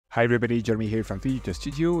Hi everybody, Jeremy here from Davinci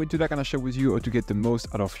Studio, and today I'm gonna share with you how to get the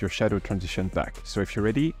most out of your shadow transition pack. So if you're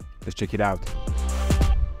ready, let's check it out.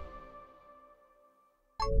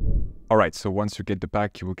 Alright, so once you get the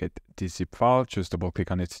pack, you will get this zip file. Just double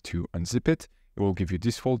click on it to unzip it. It will give you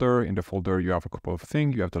this folder. In the folder, you have a couple of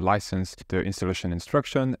things. You have the license, the installation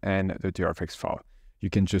instruction, and the JRFX file. You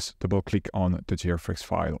can just double click on the JRFX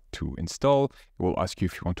file to install. It will ask you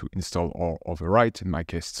if you want to install or overwrite. In my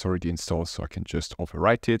case, it's already installed, so I can just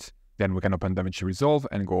overwrite it. Then we can open Davinci Resolve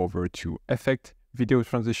and go over to Effect, Video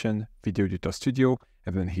Transition, Video Editor Studio,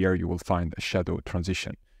 and then here you will find a Shadow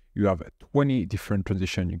Transition. You have 20 different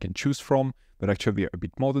transitions you can choose from, but actually a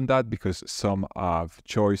bit more than that because some have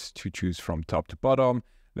choice to choose from top to bottom,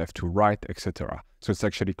 left to right, etc. So it's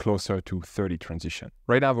actually closer to 30 transitions.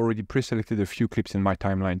 Right now, I've already pre-selected a few clips in my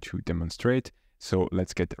timeline to demonstrate. So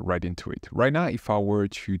let's get right into it. Right now, if I were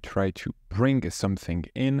to try to bring something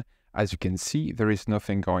in, as you can see, there is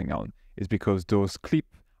nothing going on. It's because those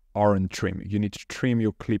clips aren't trimmed. You need to trim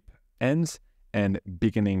your clip ends and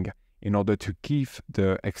beginning in order to give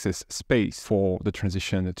the excess space for the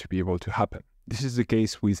transition to be able to happen. This is the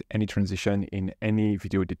case with any transition in any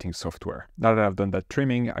video editing software. Now that I've done that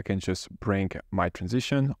trimming, I can just bring my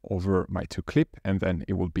transition over my two clips and then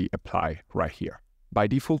it will be applied right here. By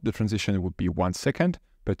default, the transition would be 1 second,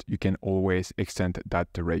 but you can always extend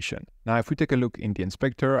that duration. Now, if we take a look in the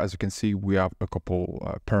inspector, as you can see, we have a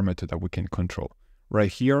couple parameters that we can control.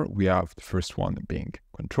 Right here, we have the first one being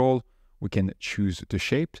control. We can choose the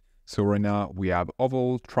shape. So right now we have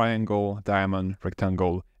oval, triangle, diamond,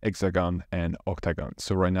 rectangle, hexagon, and octagon.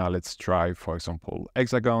 So right now let's try, for example,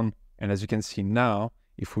 hexagon. And as you can see now,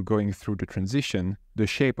 if we're going through the transition, the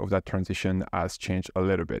shape of that transition has changed a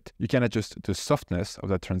little bit. You can adjust the softness of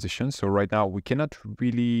that transition. So right now we cannot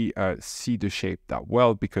really see the shape that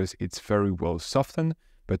well because it's very well softened,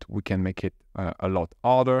 but we can make it a lot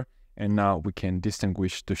harder. And now we can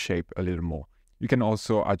distinguish the shape a little more. You can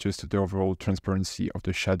also adjust the overall transparency of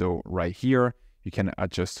the shadow right here. You can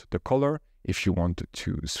adjust the color. If you want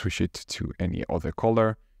to switch it to any other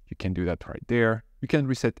color, you can do that right there. You can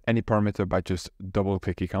reset any parameter by just double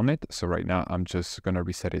clicking on it. So right now, I'm just gonna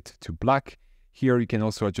reset it to black. Here, you can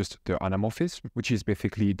also adjust the anamorphism, which is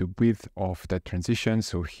basically the width of that transition.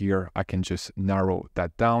 So here, I can just narrow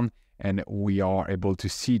that down and we are able to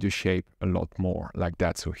see the shape a lot more like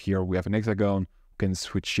that. So here we have an hexagon. Can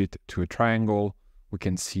switch it to a triangle. We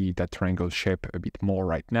can see that triangle shape a bit more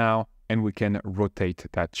right now, and we can rotate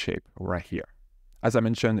that shape right here. As I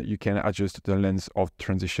mentioned, you can adjust the length of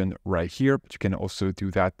transition right here, but you can also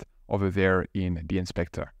do that over there in the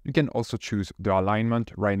inspector. You can also choose the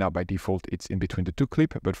alignment. Right now, by default, it's in between the two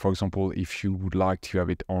clips, but for example, if you would like to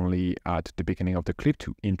have it only at the beginning of the clip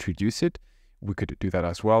to introduce it, we could do that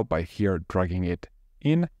as well by here dragging it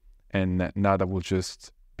in, and now that will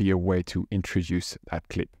just be a way to introduce that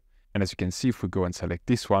clip. And as you can see, if we go and select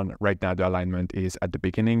this one, right now the alignment is at the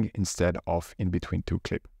beginning instead of in between two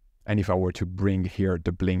clips. And if I were to bring here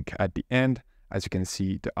the blink at the end, as you can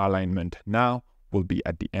see, the alignment now will be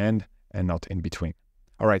at the end and not in between.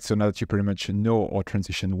 All right, so now that you pretty much know our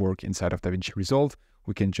transition work inside of Davinci Resolve,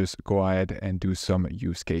 we can just go ahead and do some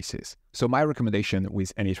use cases. So my recommendation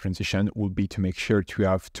with any transition will be to make sure to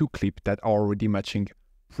have two clips that are already matching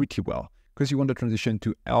pretty well, because you want the transition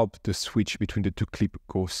to help the switch between the two clips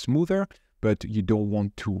go smoother, but you don't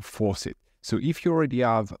want to force it. So if you already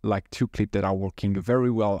have like two clips that are working very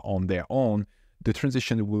well on their own, the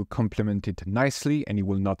transition will complement it nicely and it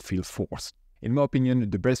will not feel forced. In my opinion,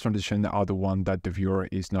 the best transitions are the one that the viewer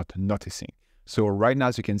is not noticing. So right now,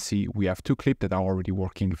 as you can see, we have two clips that are already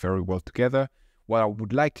working very well together. What I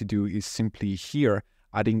would like to do is simply here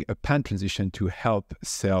adding a pan transition to help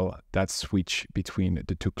sell that switch between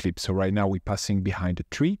the two clips. So right now we're passing behind the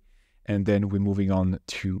tree and then we're moving on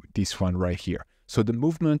to this one right here. So the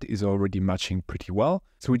movement is already matching pretty well.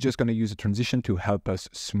 So we're just going to use a transition to help us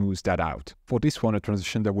smooth that out. For this one, a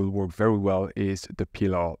transition that will work very well is the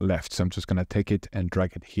pillar left. So I'm just going to take it and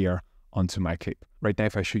drag it here onto my clip. Right now,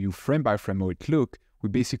 if I show you frame by frame how it looks, we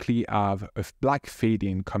basically have a black fade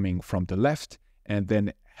in coming from the left and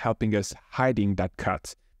then helping us hiding that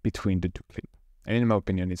cut between the two clips. And in my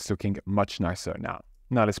opinion, it's looking much nicer now.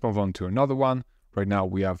 Now let's move on to another one. Right now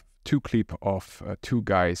we have two clips of two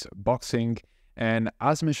guys boxing. And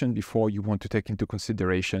as mentioned before, you want to take into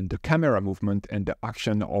consideration the camera movement and the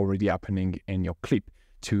action already happening in your clip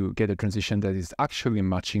to get a transition that is actually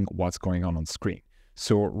matching what's going on screen.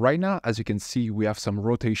 So right now, as you can see, we have some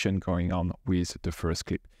rotation going on with the first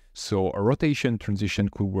clip. So a rotation transition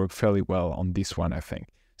could work fairly well on this one, I think.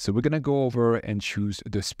 So we're going to go over and choose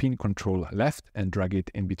the spin control left and drag it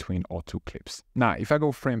in between our two clips. Now, if I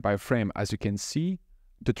go frame by frame, as you can see,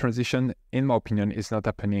 the transition, in my opinion, is not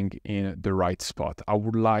happening in the right spot. I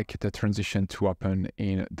would like the transition to happen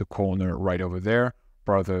in the corner right over there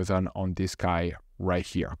rather than on this guy right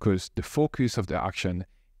here, because the focus of the action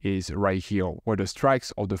is right here where the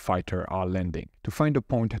strikes of the fighter are landing. To find the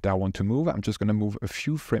point that I want to move, I'm just going to move a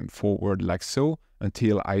few frames forward like so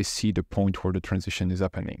until I see the point where the transition is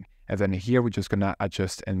happening. And then here we're just going to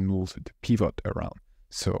adjust and move the pivot around.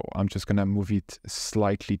 So I'm just going to move it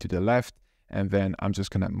slightly to the left, and then I'm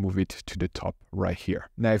just going to move it to the top right here.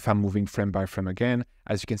 Now, if I'm moving frame by frame again,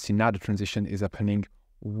 as you can see now the transition is happening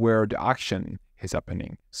where the action is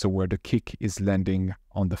happening. So where the kick is landing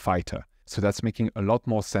on the fighter. So that's making a lot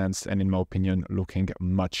more sense and in my opinion, looking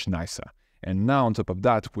much nicer. And now on top of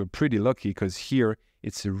that, we're pretty lucky because here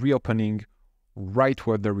it's reopening right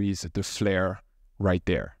where there is the flare right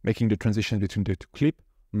there, making the transition between the two clips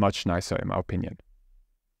much nicer in my opinion.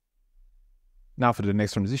 Now for the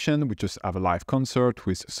next transition, we just have a live concert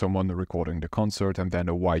with someone recording the concert and then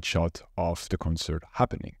a wide shot of the concert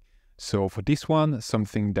happening. So for this one,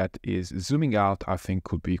 something that is zooming out, I think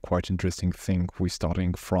could be quite interesting thing. We're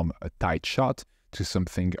starting from a tight shot to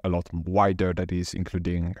something a lot wider that is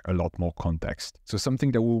including a lot more context. So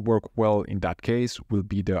something that will work well in that case will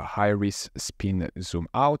be the high-risk spin zoom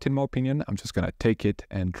out, in my opinion. I'm just going to take it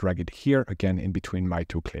and drag it here again in between my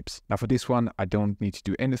two clips. Now for this one, I don't need to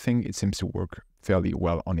do anything. It seems to work fairly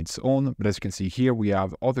well on its own. But as you can see here, we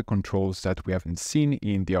have other controls that we haven't seen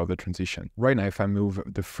in the other transition. Right now, if I move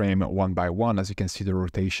the frame one by one, as you can see, the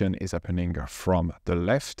rotation is happening from the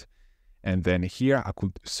left. And then here I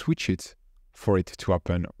could switch it for it to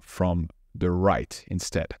happen from the right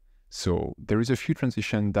instead. So there is a few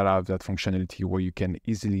transitions that have that functionality where you can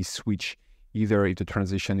easily switch either if the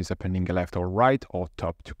transition is happening left or right or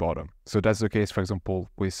top to bottom. So that's the case, for example,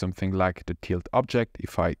 with something like the tilt object.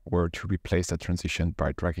 If I were to replace that transition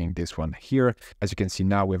by dragging this one here, as you can see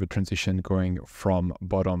now we have a transition going from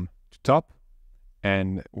bottom to top,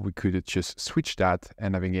 and we could just switch that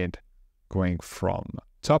and having it going from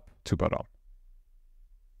top to bottom.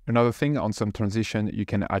 Another thing, on some transition, you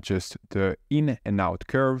can adjust the in and out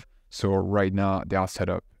curve. So right now they are set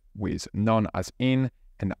up with none as in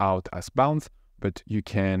and out as bounce, but you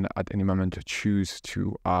can at any moment choose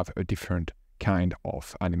to have a different kind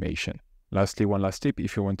of animation. Lastly, one last tip,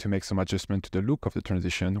 if you want to make some adjustment to the look of the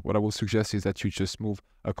transition, what I will suggest is that you just move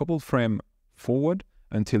a couple frames forward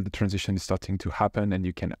until the transition is starting to happen and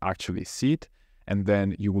you can actually see it. And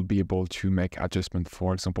then you will be able to make adjustment,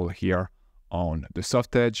 for example, here on the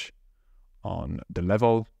soft edge, on the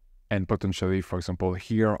level, and potentially, for example,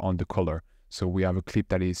 here on the color. So we have a clip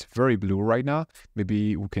that is very blue right now.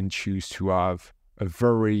 Maybe we can choose to have a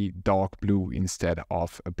very dark blue instead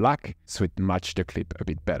of a black, so it matches the clip a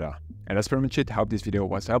bit better. And that's pretty much it. I hope this video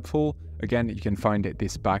was helpful. Again, you can find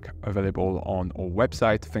this pack available on our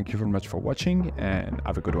website. Thank you very much for watching and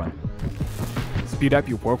have a good one. Speed up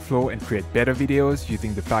your workflow and create better videos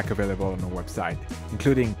using the pack available on our website,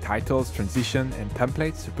 including titles, transition, and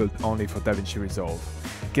templates built only for Davinci Resolve.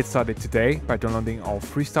 Get started today by downloading our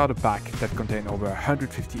free starter pack that contains over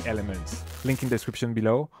 150 elements. Link in the description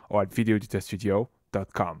below or at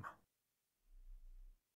videoeditorstudio.com.